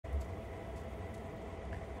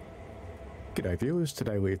G'day viewers,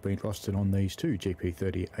 today we've been rostered on these two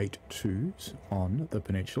GP38-2s on the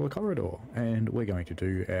Peninsula Corridor, and we're going to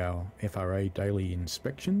do our FRA daily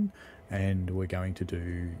inspection, and we're going to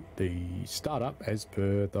do the startup as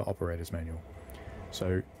per the operator's manual.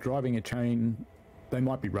 So driving a train, they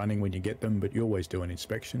might be running when you get them, but you always do an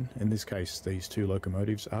inspection. In this case, these two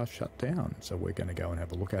locomotives are shut down, so we're going to go and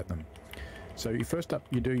have a look at them. So first up,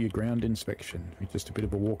 you do your ground inspection. Just a bit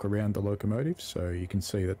of a walk around the locomotive, so you can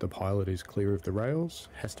see that the pilot is clear of the rails,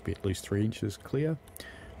 has to be at least 3 inches clear.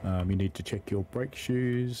 You need to check your brake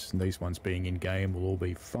shoes, and these ones being in game will all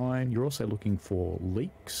be fine. You're also looking for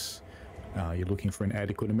leaks. You're looking for an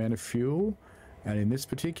adequate amount of fuel, and in this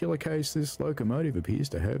particular case, this locomotive appears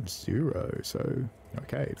to have 0, so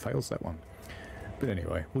okay, it fails that one. But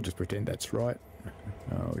anyway, we'll just pretend that's right.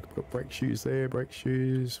 We've got brake shoes there, brake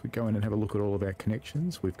shoes. We go in and have a look at all of our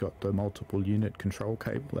connections. We've got the multiple unit control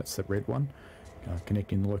cable, that's the red one,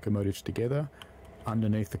 connecting the locomotives together.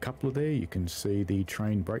 Underneath the coupler there, you can see the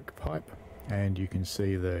train brake pipe, and you can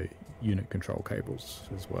see the unit control cables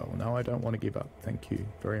as well. No, I don't want to give up. Thank you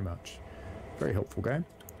very much. Very helpful game.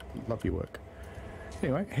 Love your work.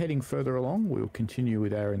 Anyway, heading further along, we'll continue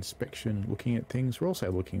with our inspection, looking at things. We're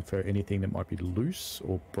also looking for anything that might be loose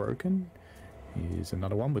or broken. Here's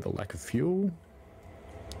another one with a lack of fuel.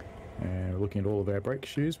 And we're looking at all of our brake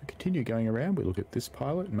shoes. We continue going around. We look at this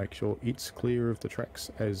pilot and make sure it's clear of the tracks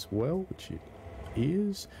as well, which it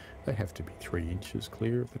is. They have to be 3 inches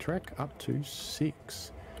clear of the track, up to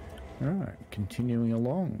 6. Alright, continuing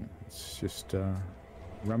along. Let's just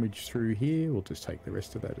rummage through here. We'll just take the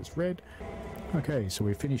rest of that as red. Okay, so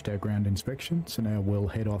we've finished our ground inspection, so now we'll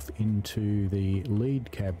head off into the lead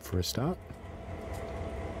cab for a start.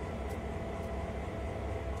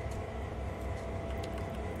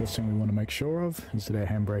 First thing we want to make sure of is that our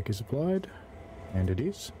handbrake is applied, and it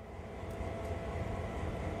is.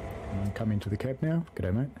 And come into the cab now.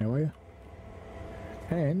 G'day mate, how are you?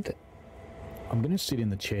 And I'm going to sit in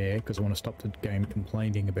the chair because I want to stop the game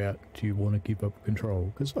complaining about do you want to give up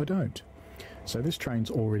control, because I don't. So this train's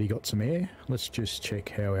already got some air. Let's just check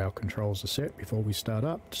how our controls are set before we start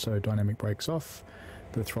up. So dynamic brake's off,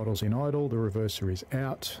 the throttle's in idle, the reverser is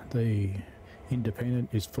out, the independent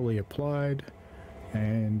is fully applied,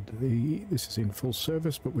 and this is in full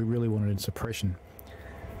service, but we really want it in suppression.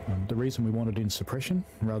 The reason we want it in suppression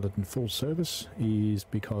rather than full service is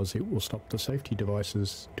because it will stop the safety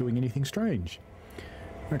devices doing anything strange.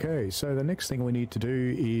 Okay, so the next thing we need to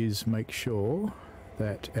do is make sure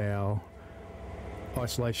that our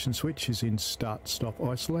isolation switch is in start stop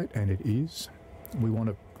isolate, and it is. We want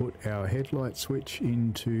to put our headlight switch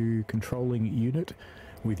into controlling unit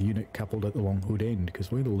with unit coupled at the long hood end, because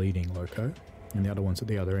we're the leading loco and the other one's at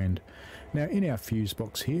the other end. Now in our fuse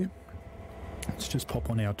box here, let's just pop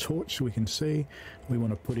on our torch so we can see. We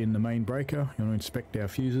want to put in the main breaker. You want to inspect our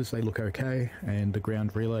fuses, they look okay, and the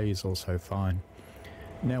ground relay is also fine.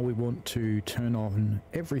 Now we want to turn on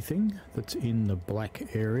everything that's in the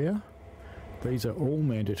black area. These are all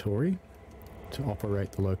mandatory to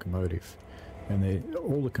operate the locomotive, and they're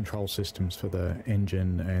all the control systems for the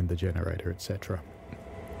engine and the generator, etc.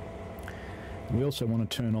 We also want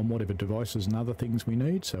to turn on whatever devices and other things we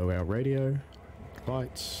need, so our radio,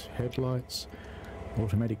 lights, headlights,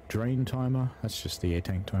 automatic drain timer, that's just the air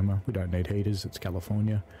tank timer, we don't need heaters, it's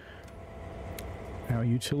California. Our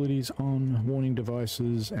utilities on, warning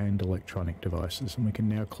devices and electronic devices, and we can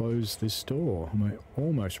now close this door and we're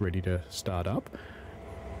almost ready to start up.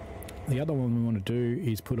 The other one we want to do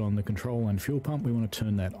is put on the control and fuel pump. We want to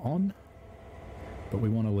turn that on, but we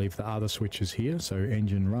want to leave the other switches here, so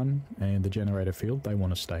engine run and the generator field, they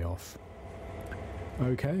want to stay off.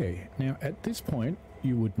 Okay, now at this point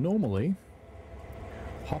you would normally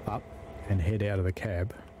hop up and head out of the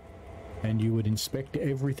cab, and you would inspect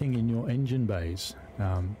everything in your engine bays,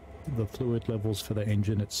 the fluid levels for the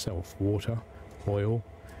engine itself, water, oil,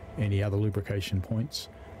 any other lubrication points,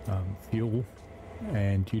 fuel,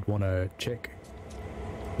 and you'd want to check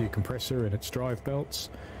your compressor and its drive belts,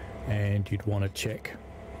 and you'd want to check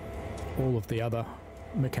all of the other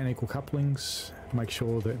mechanical couplings, make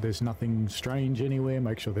sure that there's nothing strange anywhere,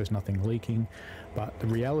 make sure there's nothing leaking. But the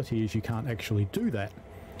reality is you can't actually do that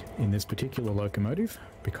in this particular locomotive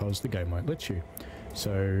because the game won't let you.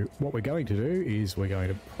 So what we're going to do is we're going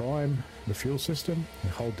to prime the fuel system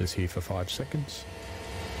and hold this here for 5 seconds.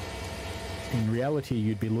 In reality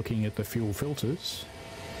you'd be looking at the fuel filters.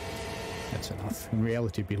 That's enough. In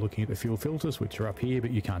reality you'd be looking at the fuel filters, which are up here,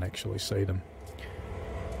 but you can't actually see them.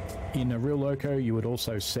 In a real loco you would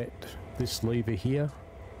also set this lever here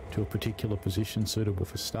to a particular position suitable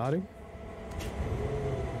for starting.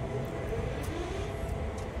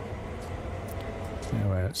 Now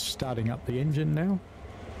we're starting up the engine now.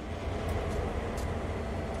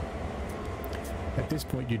 At this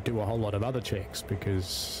point you'd do a whole lot of other checks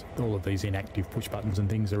because all of these inactive push buttons and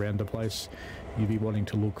things around the place, you'd be wanting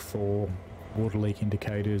to look for water leak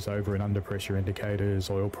indicators, over and under pressure indicators,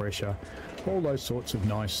 oil pressure, all those sorts of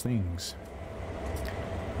nice things.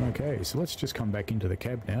 Okay, so let's just come back into the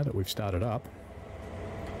cab now that we've started up.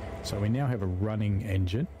 So we now have a running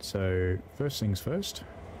engine. So first things first,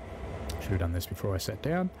 should have done this before I sat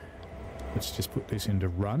down. Let's just put this into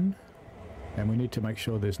run. And we need to make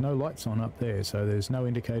sure there's no lights on up there, so there's no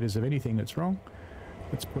indicators of anything that's wrong.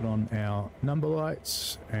 Let's put on our number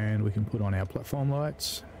lights, and we can put on our platform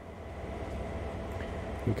lights.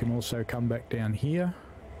 We can also come back down here.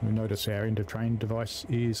 We notice our end of train device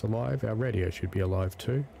is alive. Our radio should be alive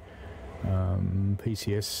too.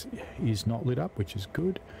 PCS is not lit up, which is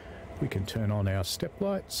good. We can turn on our step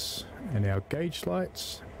lights and our gauge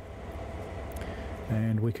lights.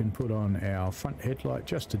 And we can put on our front headlight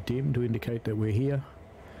just to dim to indicate that we're here.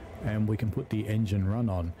 And we can put the engine run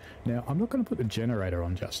on. Now, I'm not going to put the generator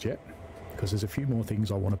on just yet, because there's a few more things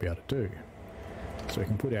I want to be able to do. So we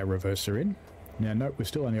can put our reverser in. Now, note we're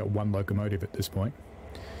still only got one locomotive at this point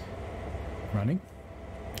running.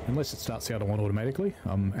 Unless it starts out on automatically.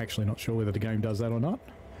 I'm actually not sure whether the game does that or not.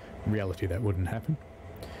 In reality, that wouldn't happen.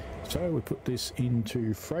 So we put this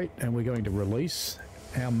into freight, and we're going to release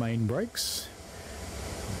our main brakes.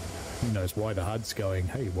 Who knows why the HUD's going,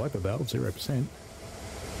 hey, wiper valve, 0%.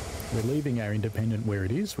 We're leaving our independent where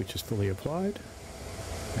it is, which is fully applied.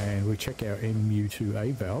 And we check our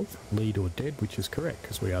MU2A valve, lead or dead, which is correct,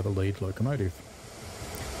 because we are the lead locomotive.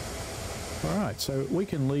 Alright, so we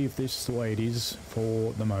can leave this the way it is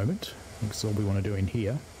for the moment. That's all we want to do in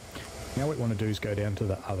here. Now what we want to do is go down to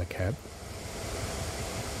the other cab.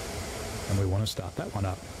 And we want to start that one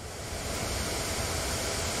up.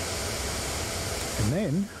 And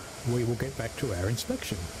then we will get back to our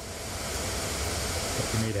inspection.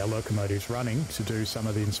 But we need our locomotives running to do some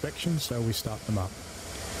of the inspections, so we start them up.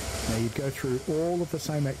 Now you'd go through all of the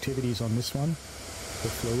same activities on this one, the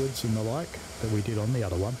fluids and the like, that we did on the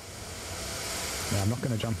other one. Now I'm not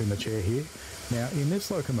going to jump in the chair here. Now in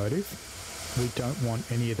this locomotive, we don't want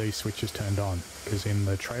any of these switches turned on, because in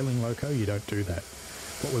the trailing loco you don't do that.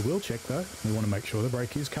 What we will check though, we want to make sure the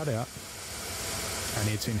brake is cut out, and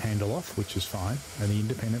it's in handle off, which is fine, and the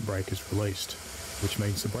independent brake is released, which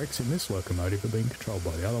means the brakes in this locomotive are being controlled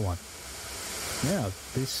by the other one. Now,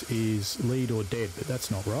 this is lead or dead, but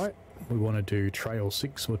that's not right. We want to do trail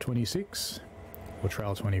 6 or 26, or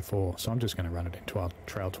trail 24. So I'm just going to run it into our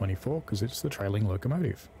trail 24, because it's the trailing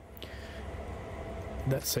locomotive.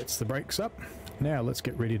 That sets the brakes up. Now let's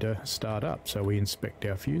get ready to start up. So we inspect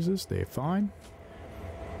our fuses, they're fine.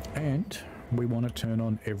 And we want to turn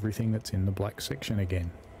on everything that's in the black section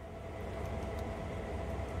again.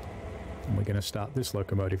 And we're going to start this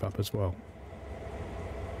locomotive up as well.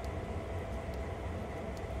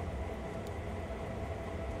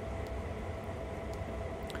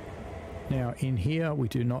 Now in here we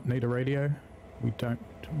do not need a radio.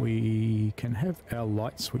 We can have our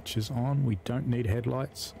light switches on. We don't need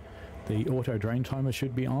headlights. The auto drain timer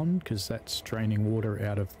should be on, because that's draining water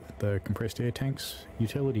out of the compressed air tanks.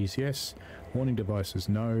 Utilities, yes. Warning devices,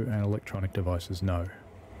 no. And electronic devices, no.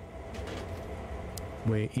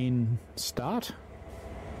 We're in start,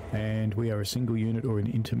 and we are a single unit or an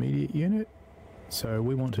intermediate unit. So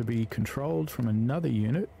we want to be controlled from another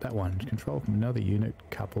unit, that one, controlled from another unit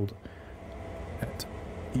coupled at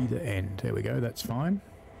either end. There we go, that's fine.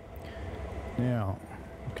 Now,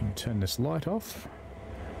 we can turn this light off.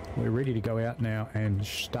 We're ready to go out now and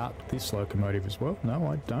start this locomotive as well. No,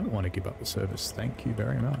 I don't want to give up the service. Thank you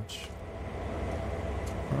very much.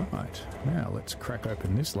 Right, now let's crack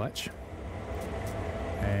open this latch.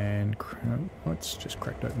 And it's just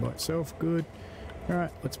cracked open by itself. Good.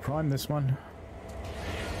 Alright, let's prime this one.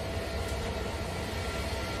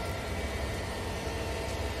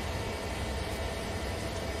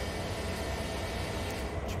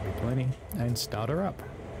 Should be plenty. And start her up.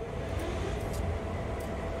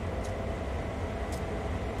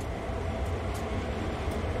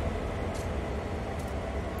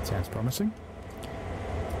 Sounds promising.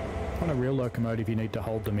 On a real locomotive you need to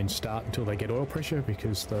hold them in start until they get oil pressure,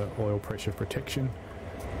 because the oil pressure protection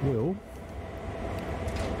will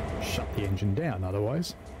shut the engine down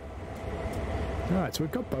otherwise. Alright, so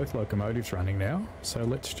we've got both locomotives running now, so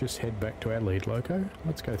let's just head back to our lead loco.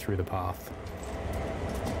 Let's go through the path.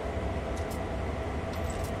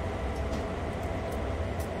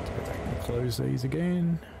 Let's go back and close these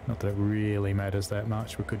again. Not that it really matters that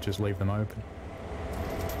much, we could just leave them open.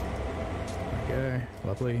 There we go,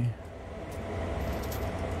 lovely.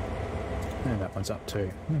 And that one's up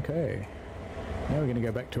too. Okay. Now we're going to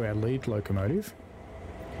go back to our lead locomotive.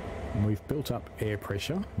 And we've built up air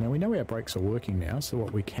pressure. Now we know our brakes are working now, so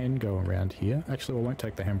what we can go around here... Actually, I won't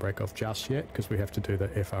take the handbrake off just yet, because we have to do the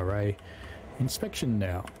FRA inspection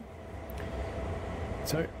now.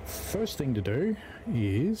 So, first thing to do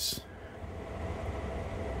is...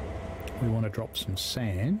 we want to drop some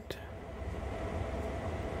sand.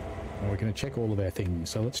 And we're going to check all of our things.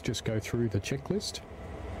 So let's just go through the checklist.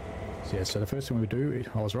 So, yeah, so the first thing we do...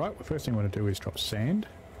 I was right. The first thing we want to do is drop sand.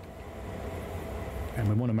 And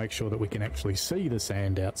we want to make sure that we can actually see the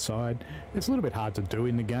sand outside. It's a little bit hard to do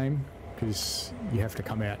in the game because you have to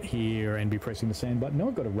come out here and be pressing the sand button. Now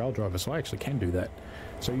I've got a rail driver, so I actually can do that.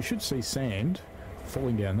 So you should see sand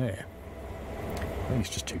falling down there. I think it's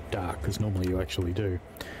just too dark because normally you actually do.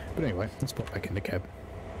 But anyway, let's pop back in the cab.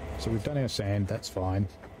 So we've done our sand, that's fine.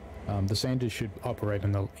 The sanders should operate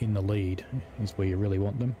in the lead, is where you really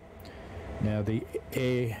want them. Now the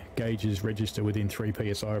air gauges register within 3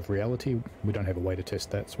 psi of reality. We don't have a way to test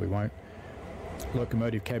that, so we won't.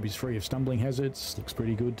 Locomotive cab is free of stumbling hazards. Looks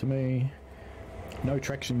pretty good to me. No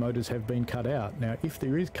traction motors have been cut out. Now if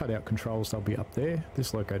there is cut out controls, they'll be up there.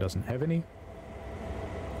 This loco doesn't have any,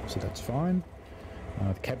 so that's fine.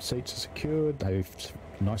 The cab seats are secured. They're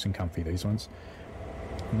nice and comfy, these ones.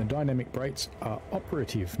 And the dynamic brakes are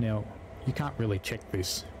operative. Now you can't really check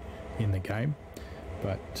this in the game,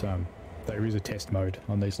 but there is a test mode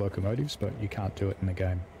on these locomotives, but you can't do it in the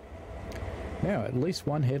game. Now, at least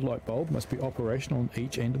one headlight bulb must be operational on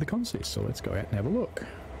each end of the consist, so let's go out and have a look.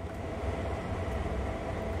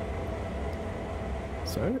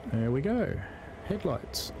 So, there we go.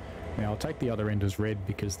 Headlights. Now, I'll take the other end as red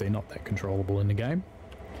because they're not that controllable in the game.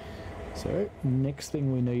 So, next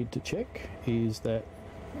thing we need to check is that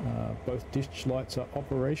both dish lights are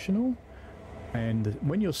operational. And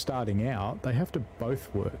when you're starting out, they have to both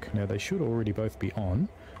work. Now, they should already both be on.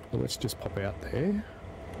 So let's just pop out there.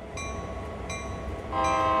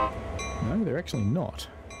 No, they're actually not.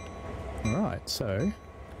 Alright, so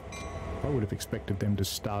I would have expected them to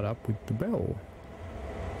start up with the bell.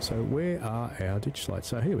 So where are our ditch lights?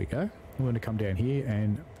 So here we go. We're going to come down here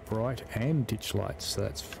and bright and ditch lights. So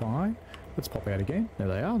that's fine. Let's pop out again. There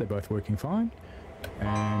they are. They're both working fine.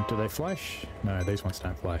 And do they flash? No, these ones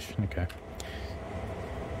don't flash. Okay.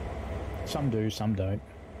 Some do, some don't.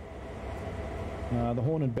 The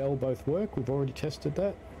horn and bell both work. We've already tested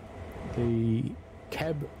that. The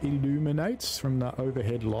cab illuminates from the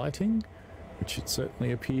overhead lighting, which it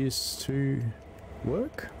certainly appears to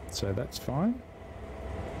work, so that's fine.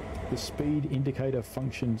 The speed indicator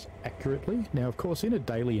functions accurately. Now, of course, in a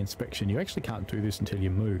daily inspection, you actually can't do this until you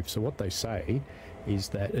move. So what they say is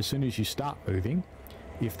that as soon as you start moving,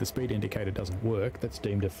 if the speed indicator doesn't work, that's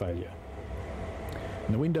deemed a failure.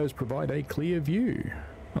 And the windows provide a clear view.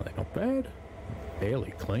 Well, they're not bad.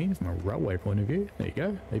 Fairly clean from a railway point of view. There you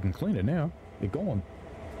go. Even cleaner now. They're gone.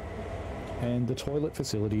 And the toilet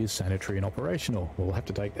facility is sanitary and operational. We'll have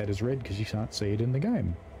to take that as red because you can't see it in the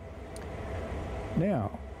game.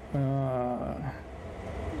 Now,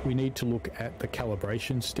 we need to look at the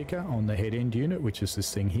calibration sticker on the head end unit, which is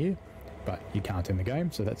this thing here. But you can't in the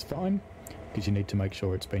game, so that's fine, because you need to make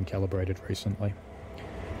sure it's been calibrated recently.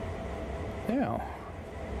 Now,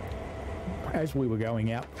 as we were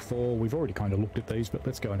going out before, we've already kind of looked at these, but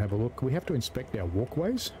let's go and have a look. We have to inspect our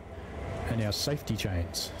walkways and our safety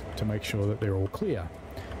chains to make sure that they're all clear.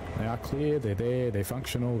 They are clear, they're there, they're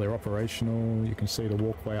functional, they're operational. You can see the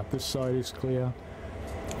walkway up this side is clear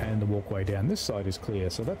and the walkway down this side is clear,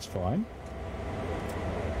 so that's fine.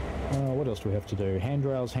 What else do we have to do?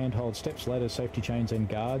 Handrails, handholds, steps, ladders, safety chains and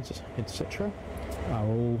guards, etc. are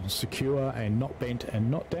all secure and not bent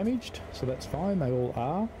and not damaged, so that's fine, they all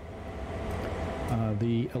are.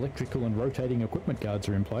 The electrical and rotating equipment guards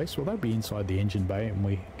are in place. Well, they'll be inside the engine bay and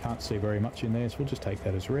we can't see very much in there, so we'll just take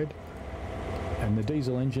that as red. And the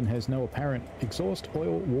diesel engine has no apparent exhaust,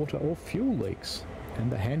 oil, water or fuel leaks,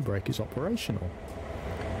 and the handbrake is operational.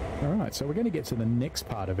 Alright, so we're going to get to the next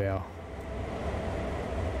part of our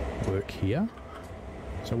work here.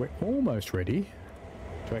 So we're almost ready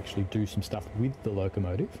to actually do some stuff with the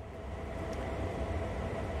locomotive.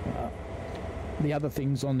 The other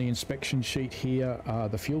things on the inspection sheet here are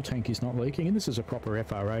the fuel tank is not leaking, and this is a proper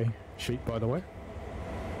FRA sheet, by the way.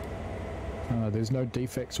 There's no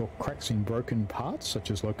defects or cracks in broken parts, such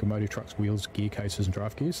as locomotive trucks, wheels, gear cases and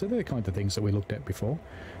draft gears, so they're the kind of things that we looked at before.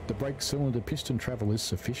 The brake cylinder piston travel is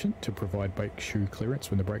sufficient to provide brake shoe clearance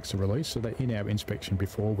when the brakes are released, so that in our inspection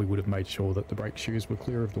before we would have made sure that the brake shoes were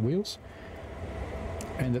clear of the wheels,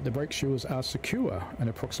 and that the brake shoes are secure and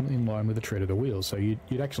approximately in line with the tread of the wheels, so you'd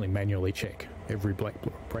actually manually check every brake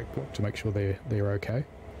block to make sure they're okay.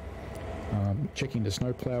 Checking the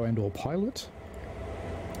snowplow and or pilot,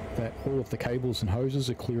 that all of the cables and hoses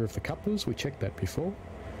are clear of the couplers. We checked that before.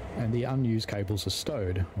 And the unused cables are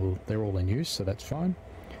stowed. Well, they're all in use, so that's fine.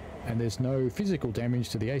 And there's no physical damage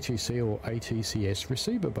to the ATC or ATCS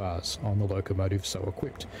receiver bars on the locomotive so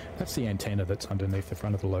equipped. That's the antenna that's underneath the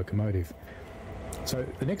front of the locomotive. So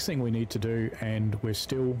the next thing we need to do, and we're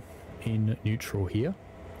still in neutral here,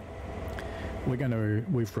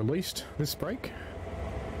 we've released this brake,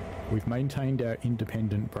 we've maintained our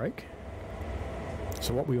independent brake.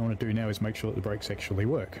 So what we want to do now is make sure that the brakes actually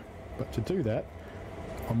work. But to do that,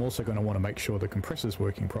 I'm also going to want to make sure the compressor's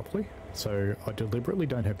working properly. So I deliberately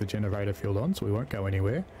don't have the generator field on, so we won't go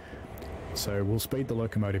anywhere. So we'll speed the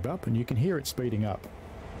locomotive up, and you can hear it speeding up.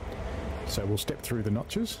 So we'll step through the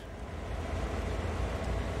notches.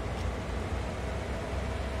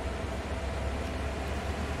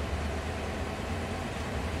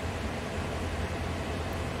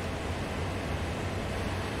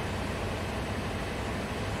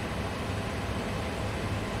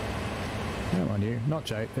 Come on you,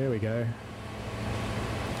 notch 8, there we go.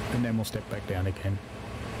 And then we'll step back down again.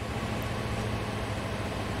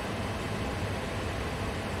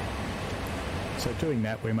 So doing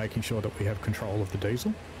that, we're making sure that we have control of the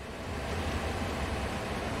diesel.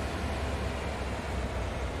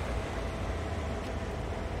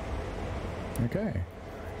 Okay,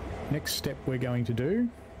 next step we're going to do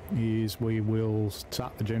is we will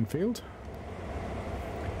start the gen field.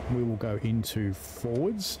 We will go into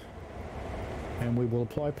forwards and we will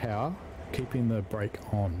apply power, keeping the brake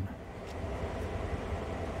on,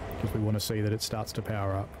 because we want to see that it starts to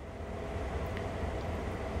power up.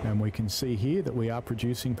 And we can see here that we are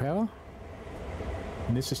producing power,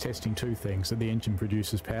 and this is testing two things: that the engine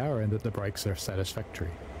produces power and that the brakes are satisfactory.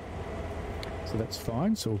 So that's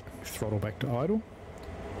fine, so we'll throttle back to idle,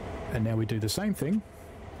 and now we do the same thing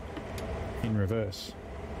in reverse.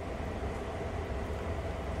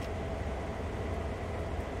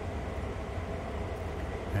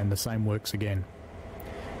 And the same works again.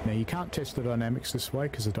 Now you can't test the dynamics this way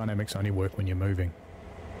because the dynamics only work when you're moving.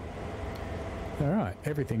 Alright,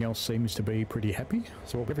 everything else seems to be pretty happy.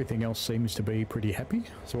 So what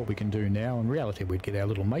we can do now, in reality we'd get our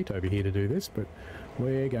little mate over here to do this, but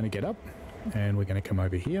we're going to get up and we're going to come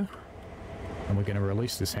over here and we're going to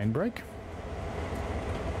release this handbrake.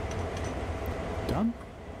 Done.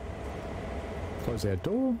 Close our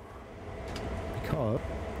door because...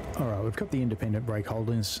 Alright, we've got the independent brake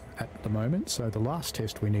holders at the moment, so the last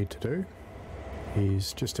test we need to do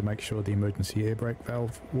is just to make sure the emergency air brake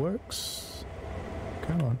valve works.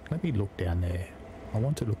 Come on, let me look down there. I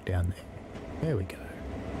want to look down there. There we go.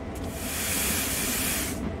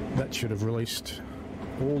 That should have released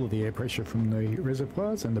all of the air pressure from the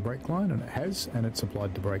reservoirs and the brake line, and it has, and it's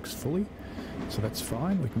applied the brakes fully. So that's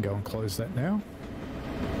fine, we can go and close that now.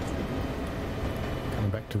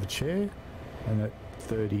 Coming back to the chair, and at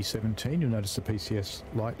 30:17 you'll notice the PCS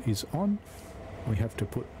light is on. We have to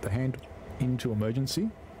put the hand into emergency.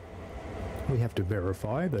 We have to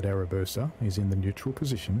verify that our reverser is in the neutral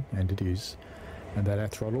position, and it is, and that our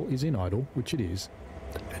throttle is in idle, which it is.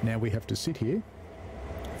 And now we have to sit here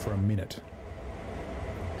for a minute,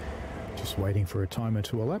 just waiting for a timer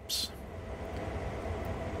to elapse.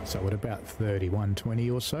 So at about 31:20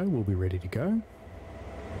 or so we'll be ready to go,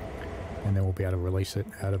 and then we'll be able to release it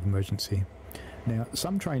out of emergency. Now,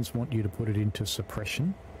 some trains want you to put it into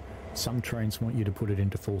suppression, some trains want you to put it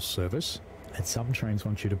into full service, and some trains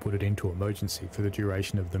want you to put it into emergency for the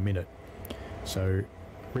duration of the minute. So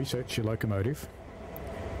research your locomotive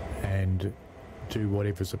and do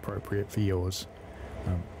whatever's appropriate for yours.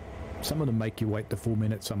 Some of them make you wait the full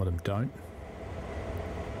minute, some of them don't.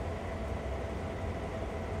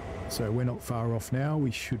 So we're not far off now, we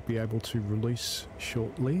should be able to release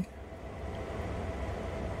shortly.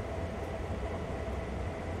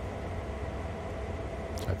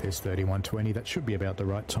 So there's 31:20, that should be about the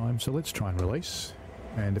right time, so let's try and release.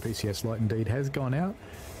 And the PCS light indeed has gone out,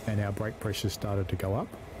 and our brake pressure started to go up.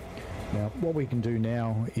 Now what we can do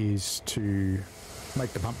now is to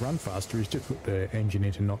make the pump run faster, is just put the engine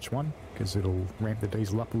into notch 1, because it'll ramp the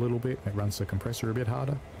diesel up a little bit, it runs the compressor a bit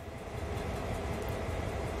harder.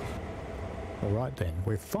 Alright then,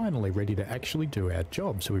 we're finally ready to actually do our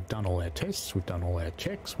job. So we've done all our tests, we've done all our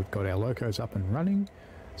checks, we've got our locos up and running.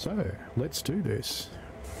 So let's do this.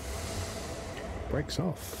 Brakes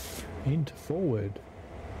off, into forward.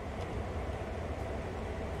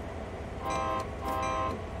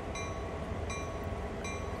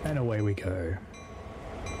 And away we go.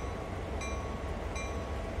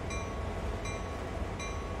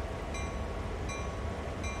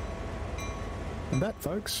 And that,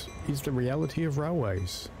 folks, is the reality of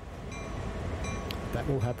railways. That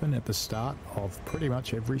will happen at the start of pretty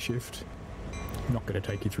much every shift. I'm not going to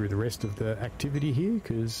take you through the rest of the activity here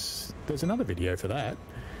because there's another video for that.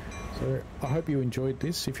 So I hope you enjoyed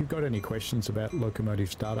this. If you've got any questions about locomotive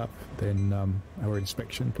startup or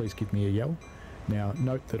inspection, please give me a yell. Now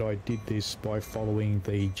note that I did this by following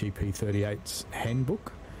the GP38's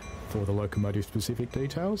handbook for the locomotive specific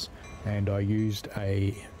details, and I used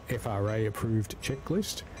a FRA approved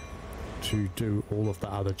checklist to do all of the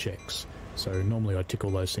other checks. So normally I'd tick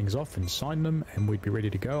all those things off and sign them, and we'd be ready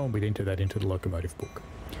to go, and we'd enter that into the locomotive book.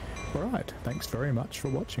 Alright, thanks very much for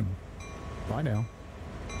watching. Bye now.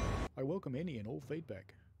 I welcome any and all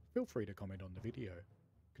feedback. Feel free to comment on the video.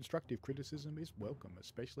 Constructive criticism is welcome,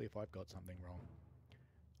 especially if I've got something wrong.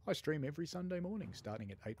 I stream every Sunday morning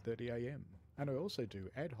starting at 8:30 AM, and I also do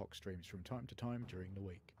ad hoc streams from time to time during the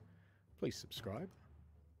week. Please subscribe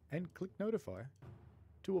and click notify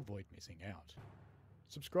to avoid missing out.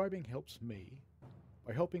 Subscribing helps me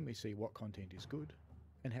by helping me see what content is good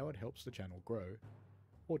and how it helps the channel grow,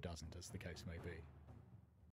 or doesn't as the case may be.